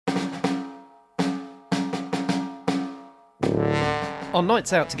On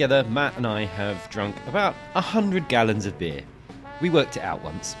nights out together, Matt and I have drunk about 100 gallons of beer. We worked it out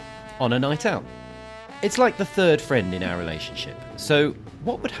once, on a night out. It's like the third friend in our relationship. So,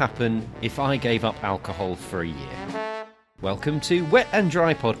 what would happen if I gave up alcohol for a year? Welcome to Wet and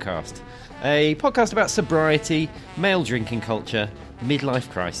Dry Podcast, a podcast about sobriety, male drinking culture, midlife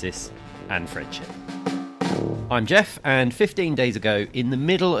crisis, and friendship. I'm Jeff, and 15 days ago, in the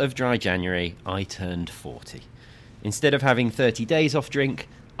middle of dry January, I turned 40. Instead of having 30 days off drink,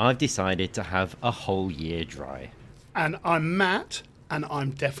 I've decided to have a whole year dry. And I'm Matt, and I'm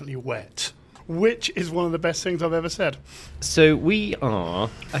definitely wet, which is one of the best things I've ever said. So we are,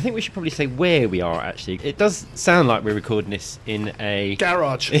 I think we should probably say where we are actually. It does sound like we're recording this in a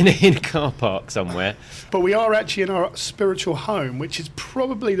garage, in a car park somewhere. But we are actually in our spiritual home, which is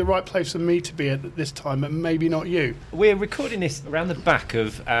probably the right place for me to be at this time, and maybe not you. We're recording this around the back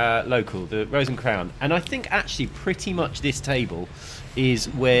of our local, the Rose and Crown, and I think actually pretty much this table is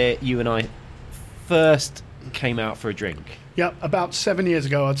where you and I first came out for a drink. Yep, about 7 years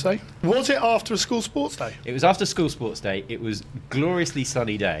ago, I'd say. Was it after a school sports day? It was after school sports day. It was gloriously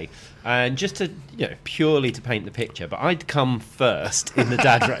sunny day, and just to, purely to paint the picture, but I'd come first in the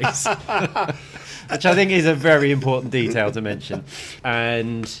dad race, which I think is a very important detail to mention.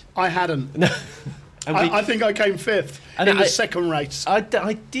 And I hadn't. And I think I came fifth in the second race. I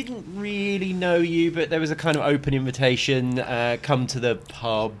didn't really know you, but there was a kind of open invitation, come to the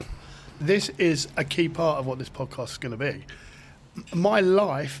pub. This is a key part of what this podcast is going to be. My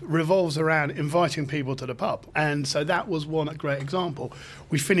life revolves around inviting people to the pub. And so that was one great example.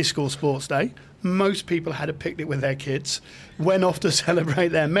 We finished school sports day. Most people had a picnic with their kids, went off to celebrate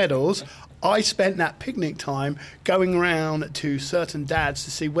their medals. I spent that picnic time going around to certain dads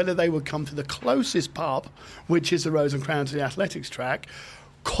to see whether they would come to the closest pub, which is the Rose and Crown to the athletics track,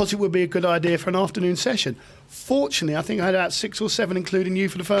 because it would be a good idea for an afternoon session. Fortunately, I think I had about 6 or 7, including you,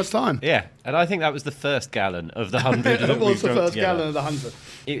 for the first time. Yeah, and I think that was the first gallon of the 100 that we've drunk together. It was the first gallon of the 100.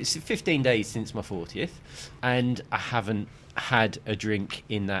 It's 15 days since my 40th, and I haven't had a drink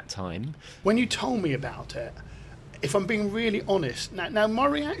in that time. When you told me about it, if I'm being really honest, now my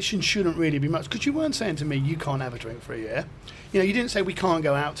reaction shouldn't really be much, because you weren't saying to me, you can't have a drink for a year. You didn't say we can't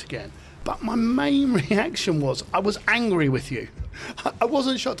go out again. But my main reaction was I was angry with you. I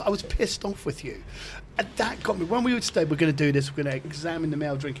wasn't shocked. I was pissed off with you. And that got me. When we would say we're going to do this, we're going to examine the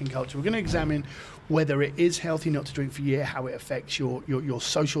male drinking culture. We're going to examine whether it is healthy not to drink for a year, how it affects your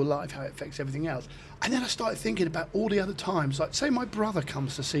social life, how it affects everything else. And then I started thinking about all the other times. Like, say my brother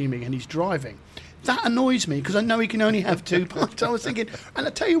comes to see me and he's driving. That annoys me because I know he can only have 2 pints. I was thinking, and I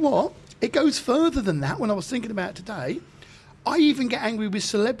tell you what, it goes further than that when I was thinking about it today. I even get angry with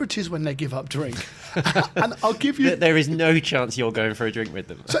celebrities when they give up drink. And I'll give you... There is no chance you're going for a drink with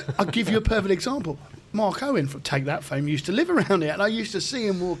them. So I'll give you a perfect example. Mark Owen from Take That fame used to live around here, and I used to see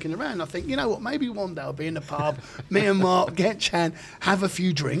him walking around. I think, you know what, maybe one day I'll be in the pub, me and Mark get Chan, have a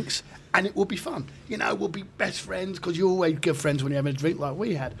few drinks, and it will be fun. We'll be best friends, because you're always good friends when you're having a drink like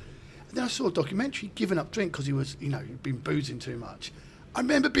we had. And then I saw a documentary, giving up drink because he was, he'd been boozing too much. I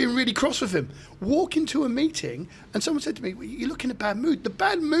remember being really cross with him. Walking to a meeting, and someone said to me, well, you look in a bad mood. The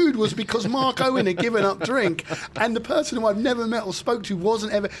bad mood was because Mark Owen had given up drink, and the person who I've never met or spoke to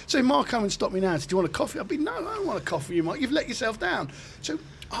wasn't ever... So Mark Owen stopped me now and said, do you want a coffee? I'd be, no, I don't want a coffee, you Mark. You've let yourself down. So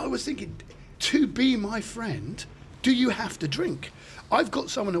I was thinking, to be my friend, do you have to drink? I've got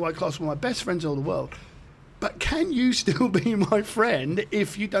someone who I class one of my best friends in all the world. But can you still be my friend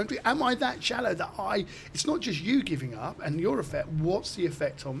if you don't drink? Am I that shallow that it's not just you giving up and your effect, what's the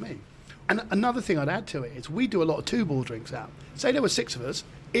effect on me? And another thing I'd add to it is we do a lot of 2-ball drinks out. Say there were 6 of us,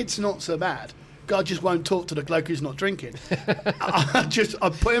 it's not so bad. God just won't talk to the bloke who's not drinking.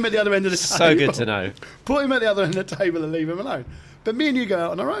 I put him at the other end of the table. So good to know. Put him at the other end of the table and leave him alone. But me and you go out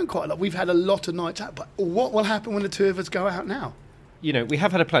on our own quite a lot. We've had a lot of nights out. But what will happen when the 2 of us go out now? We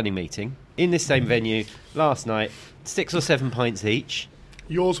have had a planning meeting in this same venue last night, 6 or 7 pints each.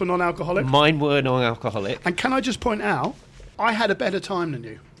 Yours were non-alcoholic? Mine were non-alcoholic. And can I just point out, I had a better time than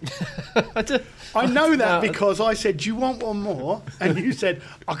you. I know that because I said, do you want one more? And you said,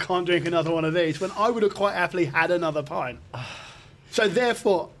 I can't drink another one of these, when I would have quite happily had another pint. So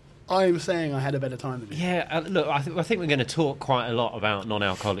therefore, I am saying I had a better time than you. Yeah, look, I think we're going to talk quite a lot about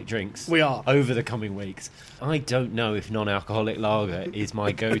non-alcoholic drinks. We are. Over the coming weeks. I don't know if non-alcoholic lager is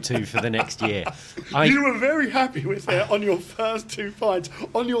my go-to for the next year. You were very happy with it on your first 2 pints.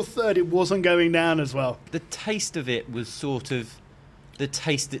 On your third, it wasn't going down as well. The taste of it was sort of the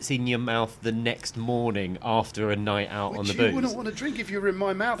taste that's in your mouth the next morning after a night out on the booze. You wouldn't want to drink if you were in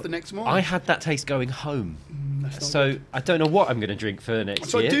my mouth the next morning. I had that taste going home. So good. I don't know what I'm going to drink for the next year.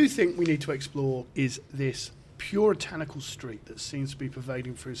 So I do think we need to explore is this puritanical streak that seems to be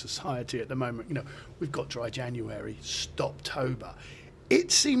pervading through society at the moment. You know, we've got dry January, Stoptober.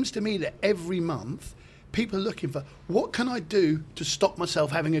 It seems to me that every month people are looking for, what can I do to stop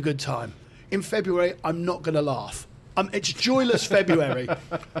myself having a good time? In February, I'm not going to laugh. It's joyless February.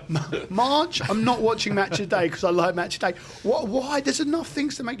 March, I'm not watching Match of the Day because I like Match of the Day. Why? There's enough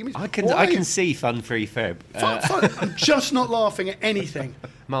things to make me. I can see fun-free Feb. Fun. I'm just not laughing at anything.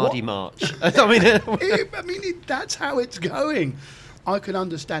 Mardy March. That's how it's going. I could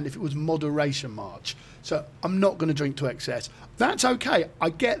understand if it was moderation March. So I'm not going to drink to excess. That's okay. I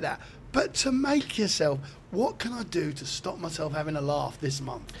get that. But to make yourself, what can I do to stop myself having a laugh this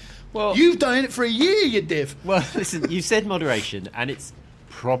month? Well, you've done it for a year, you div. Well, listen, you said moderation, and it's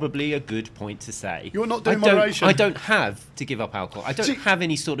probably a good point to say. You're not doing moderation. I don't have to give up alcohol. I don't have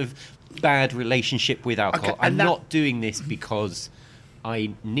any sort of bad relationship with alcohol. Okay, I'm not doing this because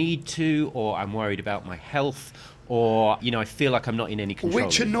I need to, or I'm worried about my health, or, I feel like I'm not in any control.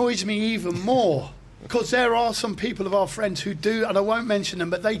 Which annoys me even more. Because there are some people of our friends who do, and I won't mention them,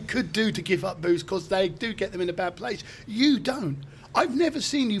 but they could do to give up booze because they do get them in a bad place. You don't. I've never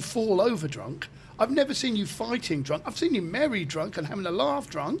seen you fall over drunk. I've never seen you fighting drunk. I've seen you merry drunk and having a laugh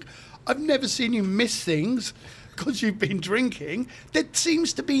drunk. I've never seen you miss things because you've been drinking. There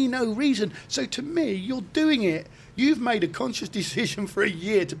seems to be no reason. So to me, you're doing it. You've made a conscious decision for a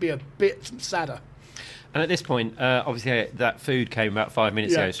year to be a bit sadder. And at this point, obviously, that food came about 5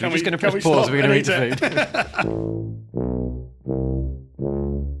 minutes ago, so we're just going to press stop? pause. We're going to eat the food.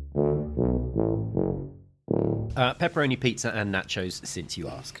 Pepperoni pizza and nachos, since you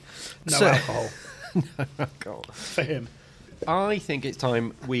ask. No alcohol. No alcohol. For him. I think it's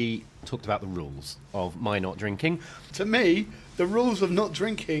time we talked about the rules of my not drinking. To me, the rules of not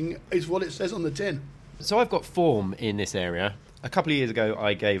drinking is what it says on the tin. So I've got form in this area. A couple of years ago,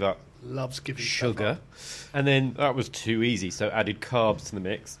 I gave up Loves giving sugar, and then that was too easy, so added carbs to the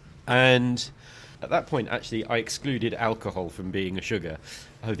mix. And at that point, actually, I excluded alcohol from being a sugar.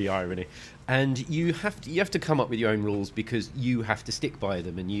 Oh, the irony. And you have to come up with your own rules because you have to stick by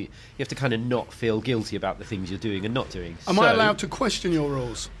them, and you have to kind of not feel guilty about the things you're doing and not doing. Am I allowed to question your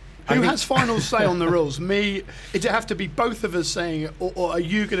rules? Who has final say on the rules? Me? Does it have to be both of us saying it, or are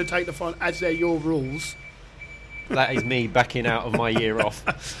you going to take the final as they're your rules? That is me backing out of my year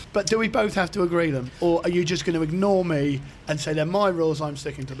off. But do we both have to agree them? Or are you just going to ignore me and say they're my rules, I'm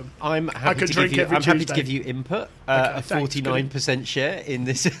sticking to them? I'm happy to give you input, a 49% share in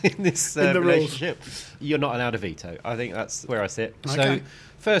this relationship. You're not allowed a veto. I think that's where I sit. Okay. So,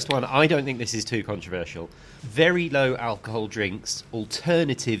 first one, I don't think this is too controversial. Very low alcohol drinks,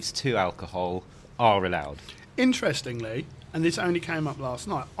 alternatives to alcohol, are allowed. Interestingly, and this only came up last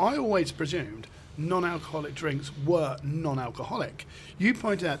night, I always presumed non-alcoholic drinks were non-alcoholic. You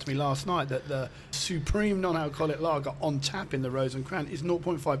pointed out to me last night that the supreme non-alcoholic lager on tap in the Rose and Crown is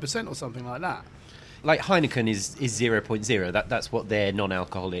 0.5% or something like that. Like Heineken is 0.0. That's what their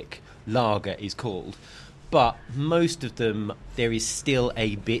non-alcoholic lager is called. But most of them, there is still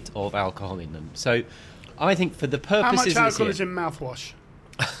a bit of alcohol in them. So I think for the purposes... How much alcohol is in mouthwash?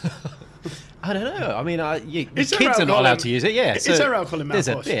 I don't know. I mean, kids are not allowed to use it. Yeah. Is there alcohol in mouthwash? There's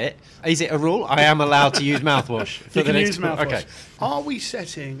a bit. Is it a rule? I am allowed to use mouthwash. You can use mouthwash. Okay. Are we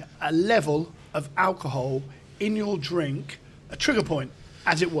setting a level of alcohol in your drink, a trigger point,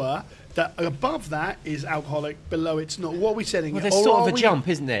 as it were, that above that is alcoholic, below it's not? What are we setting? Well, there's sort of a jump,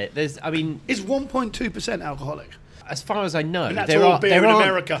 isn't there? Is 1.2% alcoholic? As far as I know, and that's all beer in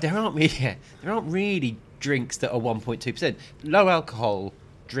America. There aren't really drinks that are 1.2%. Low alcohol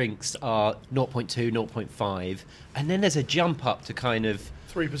drinks are 0.2, 0.5, and then there's a jump up to kind of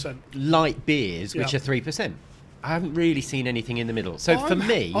 3% light beers, which are 3%. I haven't really seen anything in the middle. So for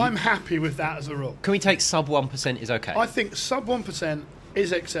me, I'm happy with that as a rule. Can we take sub 1% is okay? I think sub 1%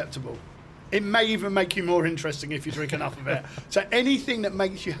 is acceptable. It may even make you more interesting if you drink enough of it. So anything that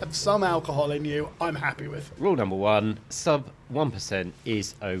makes you have some alcohol in you, I'm happy with. Rule number 1, sub 1%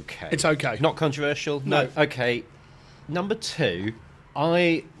 is okay. It's okay. Not controversial? No. Okay. Number 2,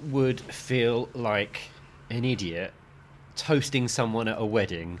 I would feel like an idiot toasting someone at a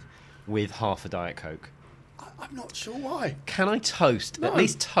wedding with half a Diet Coke. I'm not sure why. Can I toast? No. At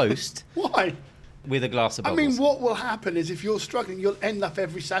least toast. Why? With a glass of bubbles. I mean, what will happen is if you're struggling, you'll end up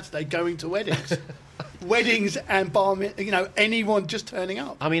every Saturday going to weddings. Weddings and anyone just turning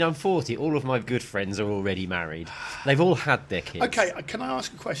up. I mean, I'm 40. All of my good friends are already married. They've all had their kids. Okay, can I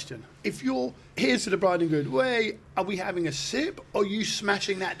ask a question? If you're, here's to the bride and groom, are we having a sip or are you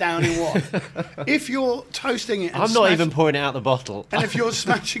smashing that down in one? If you're toasting it and I'm not even pouring it out the bottle. And if you're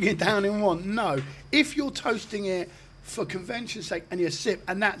smashing it down in one, no. If you're toasting it for convention's sake and you sip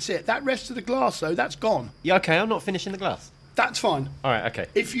and that's it. That rest of the glass, though, that's gone. Yeah, okay, I'm not finishing the glass. That's fine. All right, okay.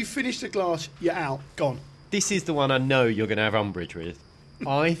 If you finish the glass, you're out, gone. This is the one I know you're going to have umbrage with.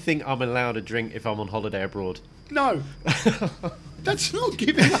 I think I'm allowed a drink if I'm on holiday abroad. No. That's not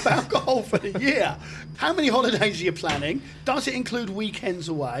giving up alcohol for the year. How many holidays are you planning? Does it include weekends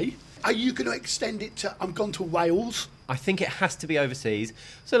away? Are you going to extend it to, I'm gone to Wales? I think it has to be overseas.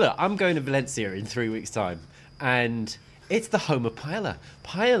 So look, I'm going to Valencia in 3 weeks' time, and it's the home of paella.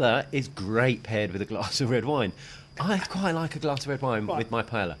 Paella is great paired with a glass of red wine. I quite like a glass of red wine with my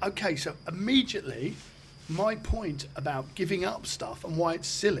paella. Okay, so immediately my point about giving up stuff and why it's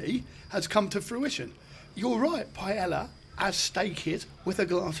silly has come to fruition. You're right, paella, as steak it with a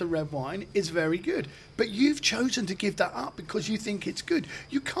glass of red wine, is very good. But you've chosen to give that up because you think it's good.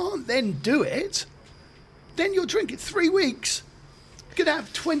 You can't then do it. Then you'll drink it 3 weeks. You're going to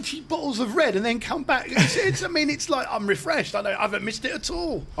have 20 bottles of red and then come back. It's like I'm refreshed. I haven't missed it at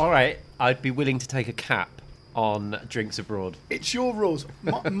all. All right, I'd be willing to take a cap on drinks abroad. It's your rules.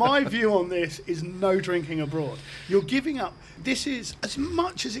 My view on this is no drinking abroad. You're giving up. This is, as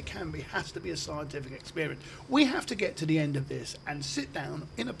much as it can be, has to be a scientific experiment. We have to get to the end of this and sit down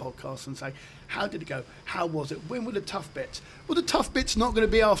in a podcast and say, how did it go? How was it? When were the tough bits? Well, the tough bit's not going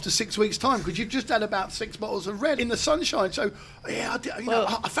to be after 6 weeks' time because you've just had about 6 bottles of red in the sunshine. So, yeah,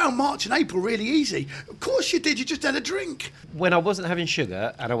 I found March and April really easy. Of course you did. You just had a drink. When I wasn't having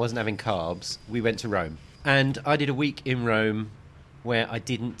sugar and I wasn't having carbs, we went to Rome. And I did a week in Rome where I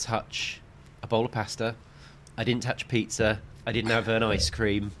didn't touch a bowl of pasta, I didn't touch pizza, I didn't have an ice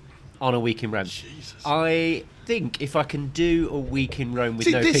cream on a week in Rome. Jesus. I think if I can do a week in Rome with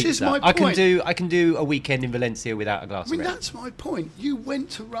no this pizza, is my I can point. do a weekend in Valencia without a glass I mean, of red. that's my point. You went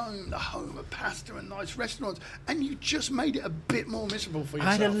to Rome, the home of pasta and nice restaurants, and you just made it a bit more miserable for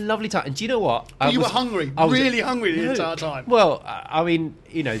I yourself. had a lovely time. And do you know what? You were hungry, really hungry the entire time. Well, I mean,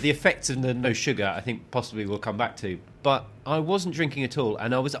 the effects of the no sugar, I think possibly we'll come back to. But I wasn't drinking at all,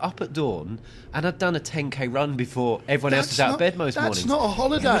 and I was up at dawn, and I'd done a 10k run before everyone else was out of bed most mornings. That's not a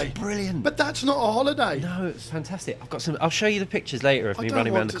holiday. It was brilliant. But that's not a holiday. No, it's fantastic. I've got some. I'll show you the pictures later of me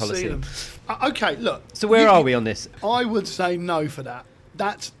running around the Colosseum. Okay, look. So where are we on this? I would say no for that.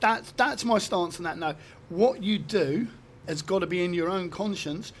 That's my stance on that. No, what you do has got to be in your own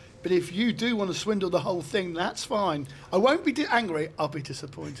conscience. But if you do want to swindle the whole thing, that's fine. I won't be angry. I'll be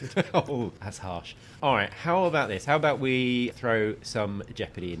disappointed. Oh, that's harsh. All right, how about this? How about we throw some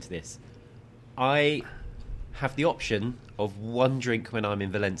jeopardy into this? I have the option of one drink when I'm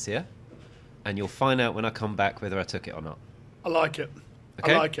in Valencia, and you'll find out when I come back whether I took it or not. I like it.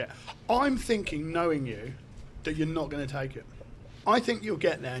 Okay? I like it. I'm thinking, knowing you, that you're not going to take it. I think you'll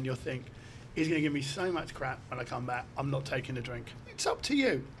get there and you'll think, he's going to give me so much crap when I come back, I'm not taking a drink. It's up to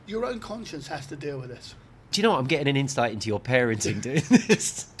you. Your own conscience has to deal with this. Do you know what? I'm getting an insight into your parenting doing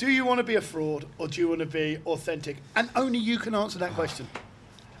this. Do you want to be a fraud or do you want to be authentic? And only you can answer that question.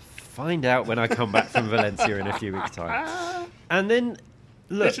 Find out when I come back from Valencia in a few weeks' time. And then,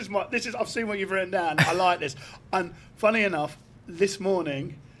 look. This is. I've seen what you've written down. I like this. And funny enough, this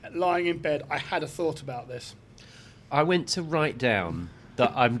morning, lying in bed, I had a thought about this. I went to write down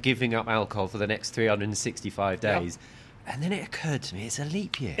that I'm giving up alcohol for the next 365 days. Yep. And then it occurred to me, it's a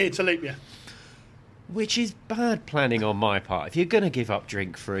leap year. It's a leap year. Which is bad planning on my part, if you're going to give up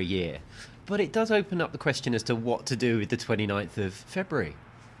drink for a year. But it does open up the question as to what to do with the 29th of February.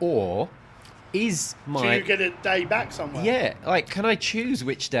 Or is my... Do you get a day back somewhere? Yeah, can I choose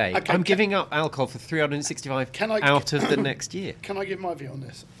which day? Okay, I'm giving up alcohol for 365 out of the next year. Can I give my view on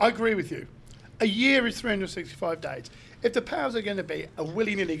this? I agree with you. A year is 365 days. If the powers are going to be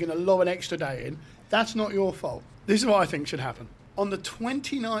willy-nilly going to lob an extra day in, that's not your fault. This is what I think should happen. On the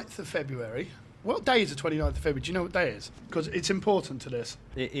 29th of February... What day is the 29th of February? Do you know what day it is? Because it's important to this.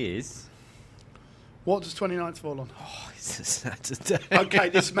 It is. What does 29th fall on? Oh, it's a Saturday. Okay,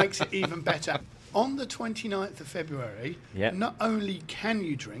 this makes it even better. On the 29th of February, not only can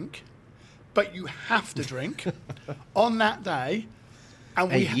you drink, but you have to drink on that day.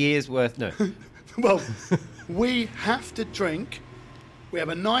 And a year's worth, no. Well, we have to drink. We have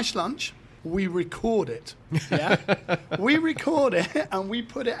a nice lunch. We record it. Yeah? We record it and we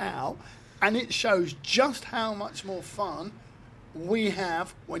put it out. And it shows just how much more fun we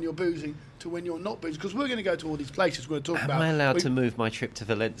have when you're boozing to when you're not boozing. Because we're going to go to all these places we're going to talk about. Am I allowed to move my trip to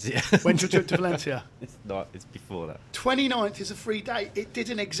Valencia? When's your trip to Valencia? It's not. It's before that. 29th is a free day. It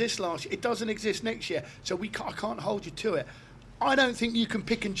didn't exist last year. It doesn't exist next year. So I can't hold you to it. I don't think you can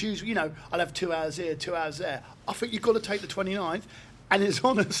pick and choose. I'll have 2 hours here, 2 hours there. I think you've got to take the 29th. And it's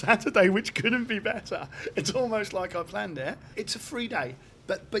on a Saturday, which couldn't be better. It's almost like I planned it. It's a free day.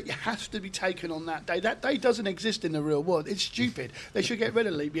 But it has to be taken on that day. That day doesn't exist in the real world. It's stupid. They should get rid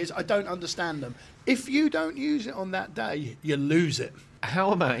of leap years. I don't understand them. If you don't use it on that day, you lose it.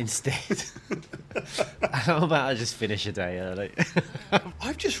 How about instead? How about I just finish a day early?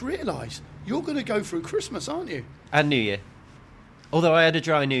 I've just realised you're going to go through Christmas, aren't you? And New Year. Although I had a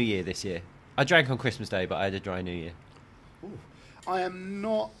dry New Year this year. I drank on Christmas Day, but I had a dry New Year. Ooh. I am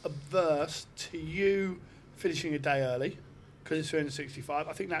not averse to you finishing a day early because it's 365.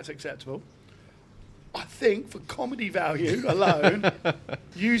 I think that's acceptable. I think for comedy value alone,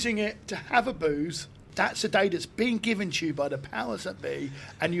 using it to have a booze, that's a day that's being given to you by the powers that be,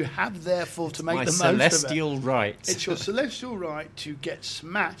 and you have therefore to make the most of it. My celestial right. It's your celestial right to get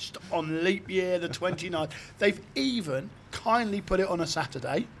smashed on leap year the 29th. They've even kindly put it on a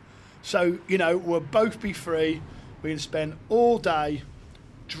Saturday. So, we'll both be free. We can spend all day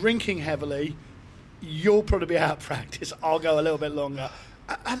drinking heavily. You'll probably be out of practice. I'll go a little bit longer.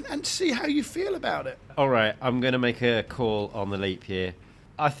 And see how you feel about it. All right, I'm going to make a call on the leap year.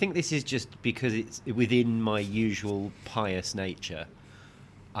 I think this is just because it's within my usual pious nature.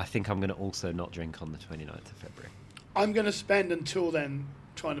 I think I'm going to also not drink on the 29th of February. I'm going to spend until then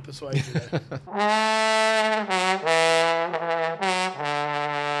trying to persuade you there.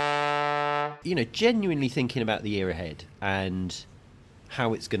 Genuinely thinking about the year ahead and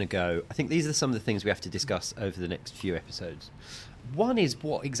how it's going to go, I think these are some of the things we have to discuss over the next few episodes. One is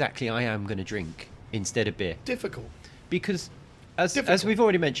what exactly I am going to drink instead of beer. Difficult. Because as we've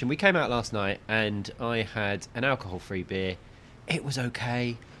already mentioned, we came out last night and I had an alcohol-free beer. It was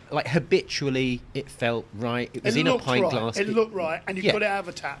okay. Like, habitually, it felt right. It was in a pint glass. It looked right, and you got it out of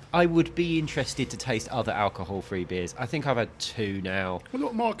a tap. I would be interested to taste other alcohol-free beers. I think I've had 2 now. Well,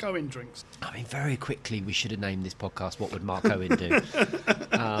 what Mark Owen drinks. I mean, very quickly, we should have named this podcast What Would Mark Owen Do?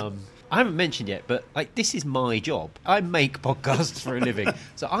 I haven't mentioned yet, but this is my job. I make podcasts for a living.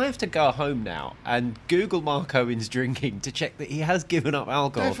 So I have to go home now and Google Mark Owen's drinking to check that he has given up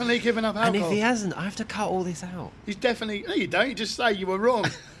alcohol. Definitely given up alcohol. And if he hasn't, I have to cut all this out. He's definitely... No, you don't. You just say you were wrong.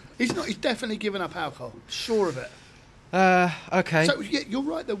 He's definitely given up alcohol. Sure of it. Okay. So, yeah, you're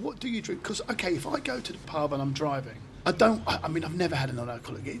right there. What do you drink? Because, okay, if I go to the pub and I'm driving, I've never had a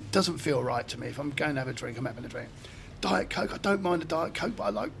non-alcoholic. It doesn't feel right to me. If I'm going to have a drink, I'm having a drink. Diet Coke, I don't mind a Diet Coke, but I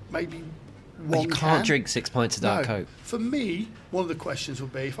like maybe one You can't drink 6 pints of Diet Coke. For me, one of the questions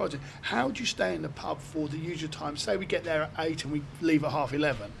would be, how do you stay in the pub for the usual time? Say we get there at 8 and we leave at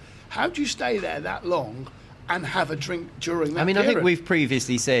 11:30. How do you stay there that long and have a drink during that period? I think we've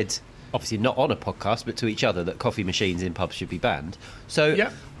previously said, obviously not on a podcast, but to each other, that coffee machines in pubs should be banned. So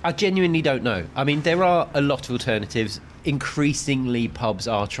I genuinely don't know. I mean, there are a lot of alternatives. Increasingly, pubs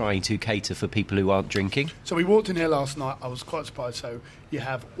are trying to cater for people who aren't drinking. So we walked in here last night. I was quite surprised. So you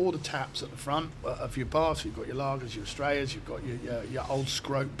have all the taps at the front of your bar. So you've got your lagers, your Australias, you've got your old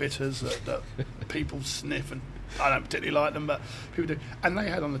scrote bitters that people sniff, and I don't particularly like them, but people do. And they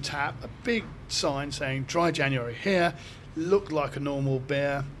had on the tap a big sign saying "Dry January" here. Looked like a normal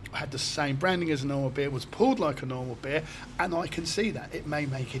beer. Had the same branding as a normal beer, was poured like a normal beer, and I can see that. It may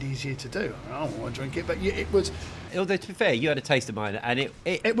make it easier to do. I don't want to drink it, but it was... Although, to be fair, you had a taste of mine, and it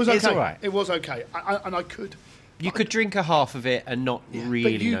was okay. It's all right. It was okay. I could... You could drink a half of it and not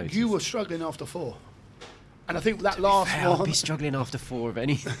really notice. You were struggling after 4. And I think that last one... I'll be struggling after 4 of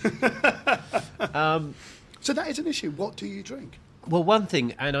anything. So that is an issue. What do you drink? Well, one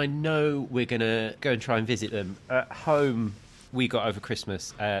thing, and I know we're going to go and try and visit them. At home, we got over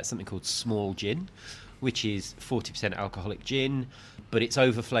Christmas something called Small Gin, which is 40% alcoholic gin, but it's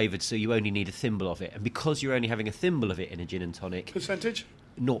over-flavoured, so you only need a thimble of it. And because you're only having a thimble of it in a gin and tonic... Percentage?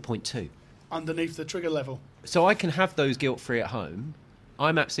 0.2. Underneath the trigger level. So I can have those guilt-free at home.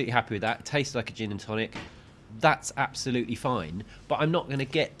 I'm absolutely happy with that. It tastes like a gin and tonic. That's absolutely fine. But I'm not going to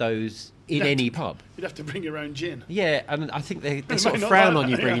get those in any pub. You'd have to bring your own gin. Yeah, and I think they sort of frown on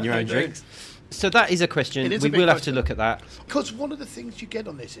you bringing your own drinks. So that is a question. We will have to look at that. Because one of the things you get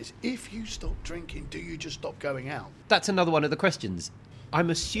on this is, if you stop drinking, do you just stop going out? That's another one of the questions. I'm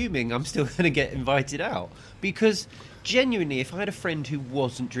assuming I'm still going to get invited out. Because genuinely, if I had a friend who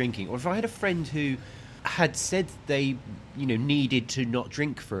wasn't drinking, or if I had a friend who had said they needed to not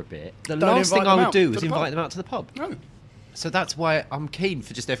drink for a bit, the last thing I would do is invite them out to the pub. No. So that's why I'm keen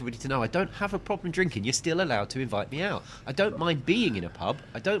for just everybody to know I don't have a problem drinking. You're still allowed to invite me out. I don't mind being in a pub.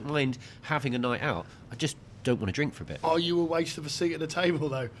 I don't mind having a night out. I just don't want to drink for a bit. Are you a waste of a seat at the table,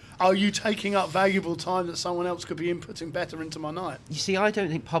 though? Are you taking up valuable time that someone else could be inputting better into my night? You see, I don't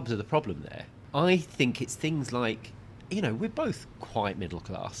think pubs are the problem there. I think it's things like, we're both quite middle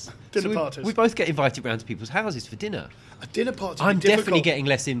class. Dinner parties. We both get invited round to people's houses for dinner. A dinner party. I'm definitely getting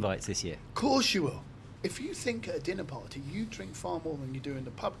less invites this year. Of course you will. if you think at a dinner party, you drink far more than you do in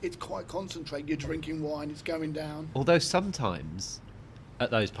the pub. It's quite concentrated. You're drinking wine, it's going down. Although sometimes at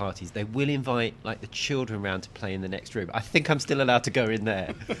those parties they will invite like the children round to play in the next room. I think I'm still allowed to go in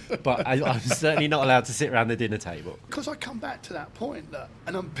there, but I'm certainly not allowed to sit around the dinner table. Because I come back to that point, that,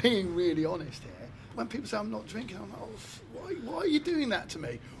 and I'm being really honest here, when people say I'm not drinking, I'm like, oh, why are you doing that to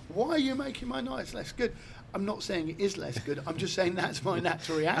me? Why are you making my nights less good? I'm not saying it is less good. I'm just saying that's my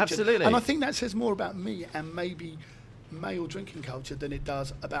natural reaction. Absolutely. And I think that says more about me and maybe male drinking culture than it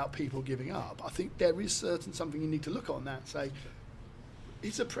does about people giving up. I think there is something you need to look on that and say,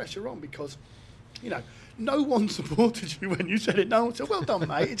 is the pressure on? Because, you know, no one supported you when you said it. No one said, well done,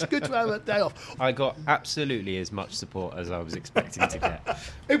 mate. It's good to have a day off. I got absolutely as much support as I was expecting to get.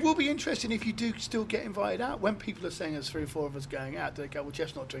 It will be interesting if you do still get invited out. When people are saying there's 3 or 4 of us going out, they go, well,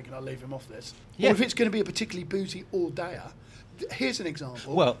 Jeff's not drinking, I'll leave him off this. Yeah. Or if it's going to be a particularly boozy all-dayer, here's an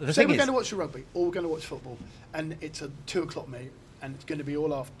example. Well, say we're going to watch the rugby or we're going to watch football and it's a 2 o'clock meet and it's going to be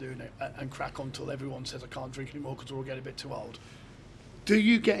all afternoon and crack on till everyone says I can't drink anymore because we're all getting a bit too old. Do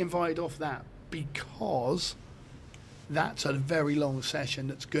you get invited off that because that's a very long session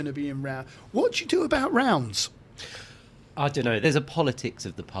that's going to be in round? What do you do about rounds? I don't know. There's a politics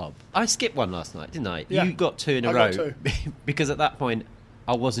of the pub. I skipped one last night, didn't I? Yeah. You got 2 in a I row got 2. because at that point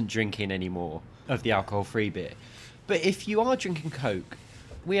I wasn't drinking anymore of the alcohol-free beer. But if you are drinking Coke,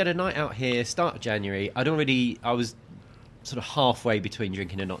 we had a night out here, start of January. I was sort of halfway between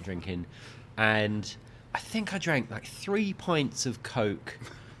drinking and not drinking, and I think I drank like 3 pints of Coke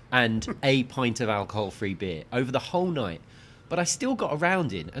and a pint of alcohol-free beer over the whole night. But I still got a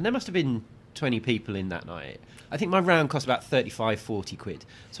round in, and there must have been 20 people in that night. I think my round cost about 35, 40 quid.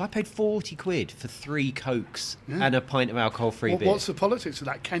 So I paid 40 quid for 3 Cokes and a pint of alcohol-free beer. What's the politics of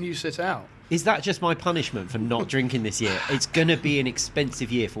that? Can you sit out? Is that just my punishment for not drinking this year? It's going to be an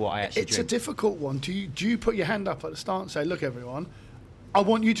expensive year for what I actually It's drink. a difficult one. Do you put your hand up at the start and say, look, everyone, I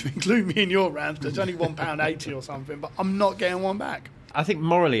want you to include me in your rounds. There's only £1.80 or something, but I'm not getting one back. I think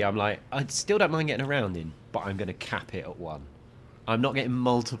morally I'm like, I still don't mind getting a round in, but I'm going to cap it at 1. I'm not getting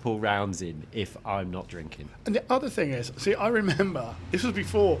multiple rounds in if I'm not drinking. And the other thing is, see, I remember, this was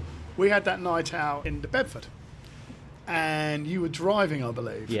before we had that night out in the Bedford, and you were driving, I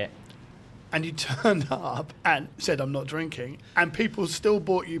believe. Yeah. And you turned up and said, I'm not drinking, and people still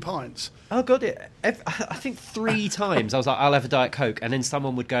bought you pints. Oh, God, I think 3 times I was like, I'll have a Diet Coke, and then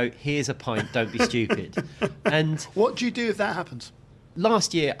someone would go, here's a pint, don't be stupid. And what do you do if that happens?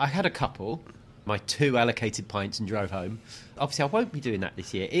 last year I had a couple, my 2 allocated pints, and drove home. Obviously I won't be doing that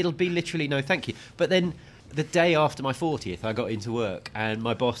this year. It'll be literally no thank you. But then the day after my 40th, I got into work and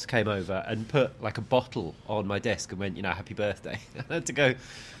my boss came over and put like a bottle on my desk and went, you know, happy birthday. I had to go,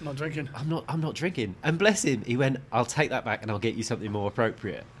 I'm not drinking. I'm not drinking. And bless him, he went, I'll take that back and I'll get you something more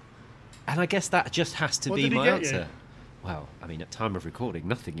appropriate. And I guess that just has to be my answer. Well, I mean, at time of recording,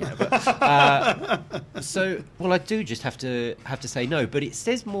 nothing yet. But I do just have to say no. But it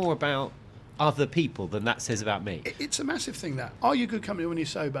says more about other people than that says about me. It's a massive thing, that. Are you good company when you're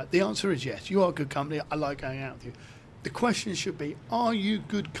sober? The answer is yes. You are good company. I like going out with you. The question should be, are you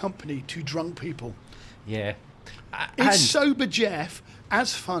good company to drunk people? Yeah. Is sober Jeff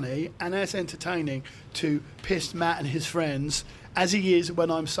as funny and as entertaining to pissed Matt and his friends as he is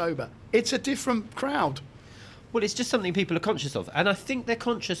when I'm sober? It's a different crowd. Well, it's just something people are conscious of. And I think they're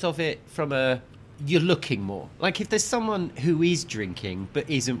conscious of it from you're looking more. Like if there's someone who is drinking but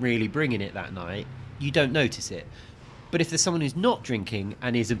isn't really bringing it that night, you don't notice it. But if there's someone who's not drinking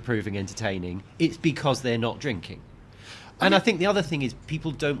and isn't proving entertaining, it's because they're not drinking. And I think the other thing is people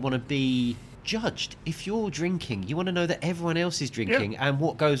don't want to be judged. If you're drinking, you want to know that everyone else is drinking and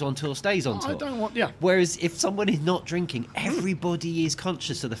what goes on tour stays on tour. I don't want, yeah. Whereas if someone is not drinking, everybody is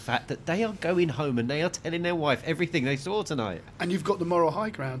conscious of the fact that they are going home and they are telling their wife everything they saw tonight. And you've got the moral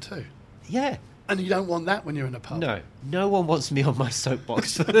high ground too. Yeah. And you don't want that when you're in a pub. No one wants me on my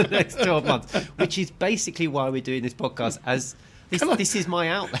soapbox for the next 12 months, which is basically why we're doing this podcast, as this is my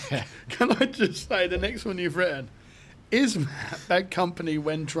out there. Can I just say, the next one you've written, is Matt bad company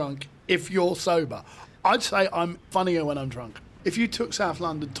when drunk if you're sober? I'd say I'm funnier when I'm drunk. If you took South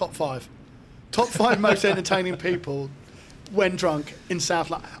London, top 5 most entertaining people when drunk in South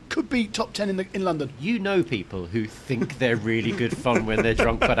London, could be top 10 in London. You know people who think they're really good fun when they're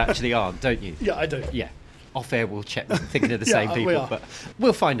drunk but actually aren't, don't you? Yeah, I do. Yeah. Off air we'll check, thinking of the Yeah, same people, we are. but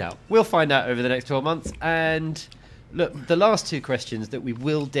we'll find out. We'll find out over the next 12 months. And look, the last 2 questions that we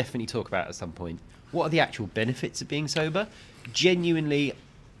will definitely talk about at some point. What are the actual benefits of being sober? Genuinely,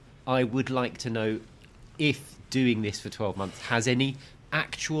 I would like to know if doing this for 12 months has any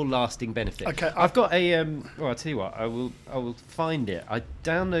actual lasting benefit. Okay, I've got a. Well, I'll tell you what. I will find it. I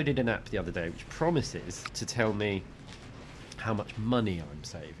downloaded an app the other day which promises to tell me how much money I'm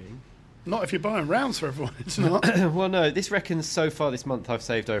saving. Not if you're buying rounds for everyone, it's not. Well, no. This reckons so far this month I've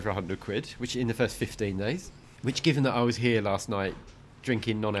saved over 100 quid, which in the first 15 days. Which, given that I was here last night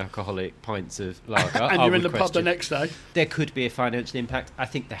drinking non-alcoholic pints of lager, And I you're in would the pub the question. next day. There could be a financial impact. I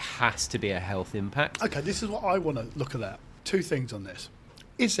think there has to be a health impact. Okay, this is what I want to look at. Two things on this.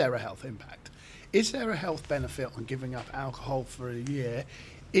 Is there a health impact? Is there a health benefit on giving up alcohol for a year?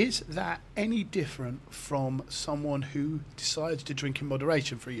 Is that any different from someone who decides to drink in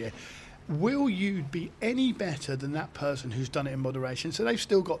moderation for a year? Will you be any better than that person who's done it in moderation? So they've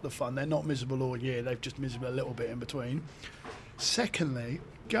still got the fun. They're not miserable all year. They've just miserable a little bit in between. Secondly,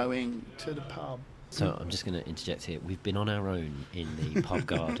 going to the pub. So I'm just going to interject here. We've been on our own in the pub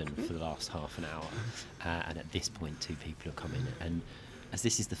garden for the last half an hour, and at this point, 2 people have come in. And as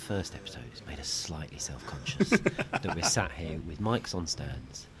this is the first episode, it's made us slightly self-conscious that we're sat here with mics on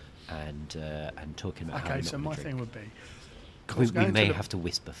stands and talking about. How Okay, we're so not my gonna thing drink. would be. We 'cause going may to the- have to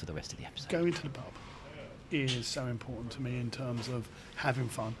whisper for the rest of the episode. Going to the pub is so important to me in terms of having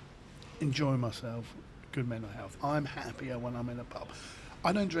fun, enjoying myself, good mental health. I'm happier when I'm in a pub.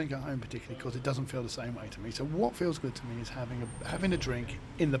 I don't drink at home particularly because it doesn't feel the same way to me. So what feels good to me is having a drink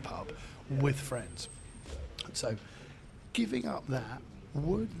in the pub with friends. So giving up that,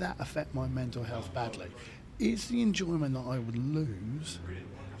 would that affect my mental health badly? Is the enjoyment that I would lose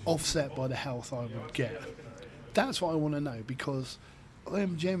offset by the health I would get? That's what I want to know, because I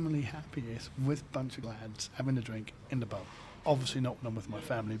am generally happiest with a bunch of lads having a drink in the pub. Obviously not when I'm with my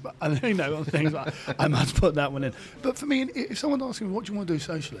family, but on things like I must put that one in. But for me, if someone asks me what do you want to do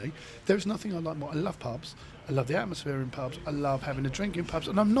socially, there's nothing I like more. I love pubs. I love the atmosphere in pubs. I love having a drink in pubs.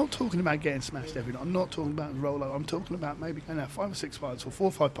 And I'm not talking about getting smashed every night. I'm not talking about roll out. I'm talking about maybe going out 5 or 6 pints or 4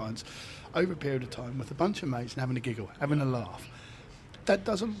 or 5 pints over a period of time with a bunch of mates and having a giggle, having a laugh. That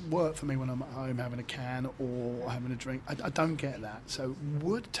doesn't work for me when I'm at home having a can or having a drink. I don't get that. So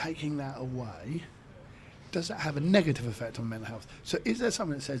would taking that away, does that have a negative effect on mental health? So is there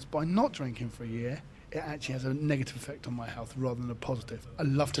something that says by not drinking for a year, it actually has a negative effect on my health rather than a positive? I'd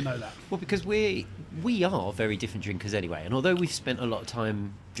love to know that. Well, because we are very different drinkers anyway, and although we've spent a lot of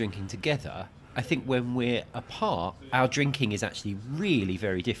time drinking together, I think when we're apart, our drinking is actually really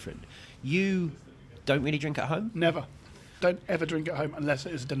very different. You don't really drink at home? Never. Don't ever drink at home unless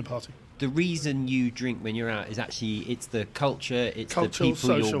it is a dinner party. The reason you drink when you're out is actually it's the culture, it's Cultural, the people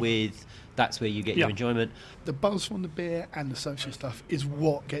social. you're with. That's where you get Yeah. your enjoyment. The buzz from the beer and the social stuff is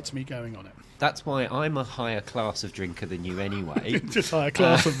what gets me going on it. That's why I'm a higher class of drinker than you anyway. Just higher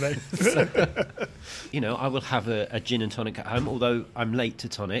class of me. You know, I will have a gin and tonic at home, although I'm late to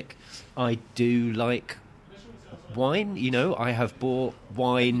tonic. I do like wine. You know, I have bought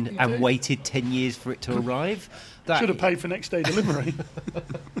wine and do? waited 10 years for it to arrive. Should have paid for next day delivery.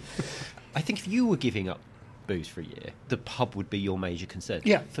 I think if you were giving up booze for a year, the pub would be your major concern.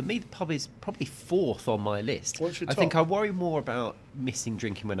 Yeah. For me, the pub is probably 4th on my list. What's your I think top? I worry more about missing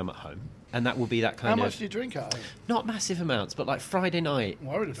drinking when I'm at home. And that will be that How kind much of... do you drink at home? Not massive amounts, but like Friday night.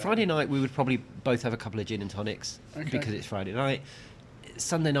 Worried about Friday it. night, we would probably both have a couple of gin and tonics Okay. because it's Friday night.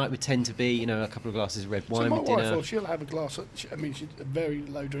 Sunday night would tend to be, you know, a couple of glasses of red So wine my with wife, dinner. well, she'll have a glass of, she's a very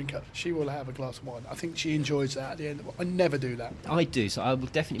low drinker. She will have a glass of wine. I think she enjoys that at the end. I never do that. I do, so I will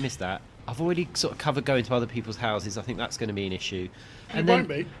definitely miss that. I've already sort of covered going to other people's houses. I think that's going to be an issue. It won't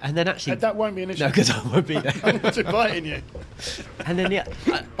be. And then actually... That won't be an issue. No, because I won't be there. I'm not inviting you. And then, yeah,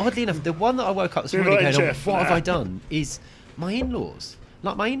 oddly enough, the one that I woke up this You're morning right, going, Jeff. what have I done, is my in-laws.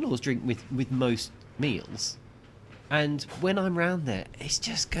 Like, my in-laws drink with most meals. And when I'm round there, it's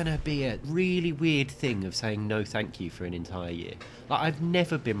just going to be a really weird thing of saying no thank you for an entire year. Like, I've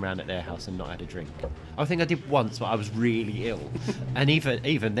never been round at their house and not had a drink. I think I did once, but I was really ill. And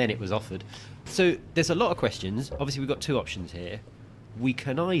even then it was offered. So there's a lot of questions. Obviously, we've got 2 options here. We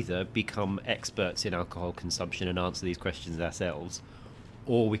can either become experts in alcohol consumption and answer these questions ourselves,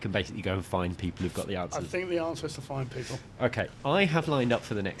 or we can basically go and find people who've got the I answers. think the answer is to find people. Okay, I have lined up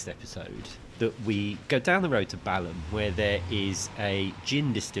for the next episode that we go down the road to Balham, where there is a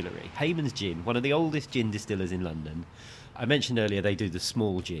gin distillery, Hayman's Gin, one of the oldest gin distillers in London. I mentioned earlier they do the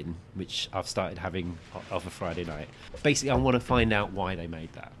small gin, which I've started having of a Friday night. Basically, I want to find out why they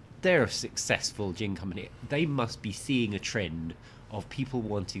made that. They're a successful gin company. They must be seeing a trend of people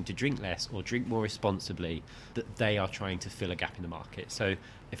wanting to drink less or drink more responsibly, that they are trying to fill a gap in the market. So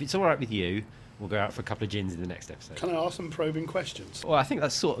if it's all right with you, we'll go out for a couple of gins in the next episode. Can I ask some probing questions? Well, I think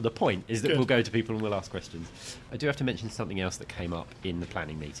that's sort of the point, is that Good. we'll go to people and we'll ask questions. I do have to mention something else that came up in the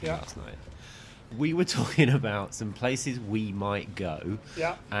planning meeting Yeah. last night. We were talking about some places we might go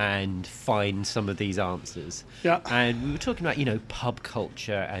Yeah. and find some of these answers. Yeah. And we were talking about, pub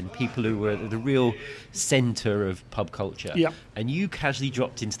culture and people who were the real centre of pub culture. Yeah. And you casually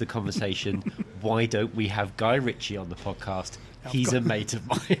dropped into the conversation, why don't we have Guy Ritchie on the podcast? He's a mate of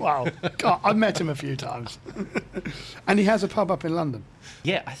mine. Wow. God, I've met him a few times. And he has a pub up in London.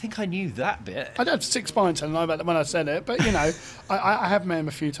 Yeah, I think I knew that bit. I had 6 pints, I don't know about when I said it, but, I have met him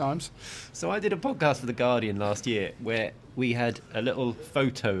a few times. So I did a podcast for The Guardian last year where we had a little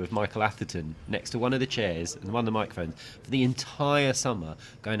photo of Michael Atherton next to one of the chairs and one of the microphones for the entire summer,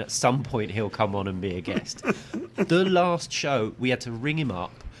 going at some point he'll come on and be a guest. The last show, we had to ring him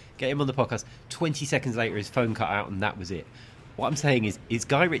up, get him on the podcast. 20 seconds later, his phone cut out and that was it. What I'm saying is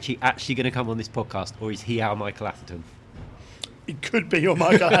Guy Ritchie actually going to come on this podcast, or is he our Michael Atherton? It could be your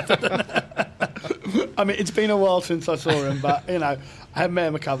Michael Atherton. I mean, it's been a while since I saw him, but, I have met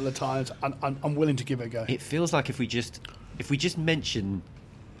him a couple of times, and I'm willing to give it a go. It feels like if we just mention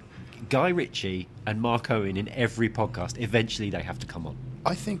Guy Ritchie and Mark Owen in every podcast, eventually they have to come on.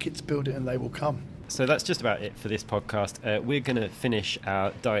 I think it's build it and they will come. So that's just about it for this podcast. We're going to finish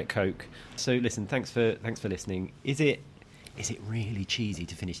our Diet Coke. So listen, thanks for listening. Is it really cheesy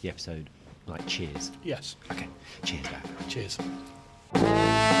to finish the episode like cheers? Yes. Okay, cheers, Matt. Cheers.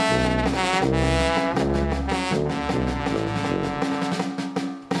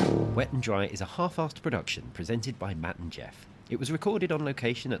 Wet and Dry is a half-assed production presented by Matt and Jeff. It was recorded on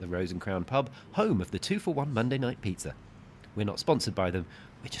location at the Rose and Crown pub, home of the 2-for-1 Monday night pizza. We're not sponsored by them,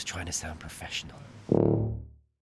 we're just trying to sound professional.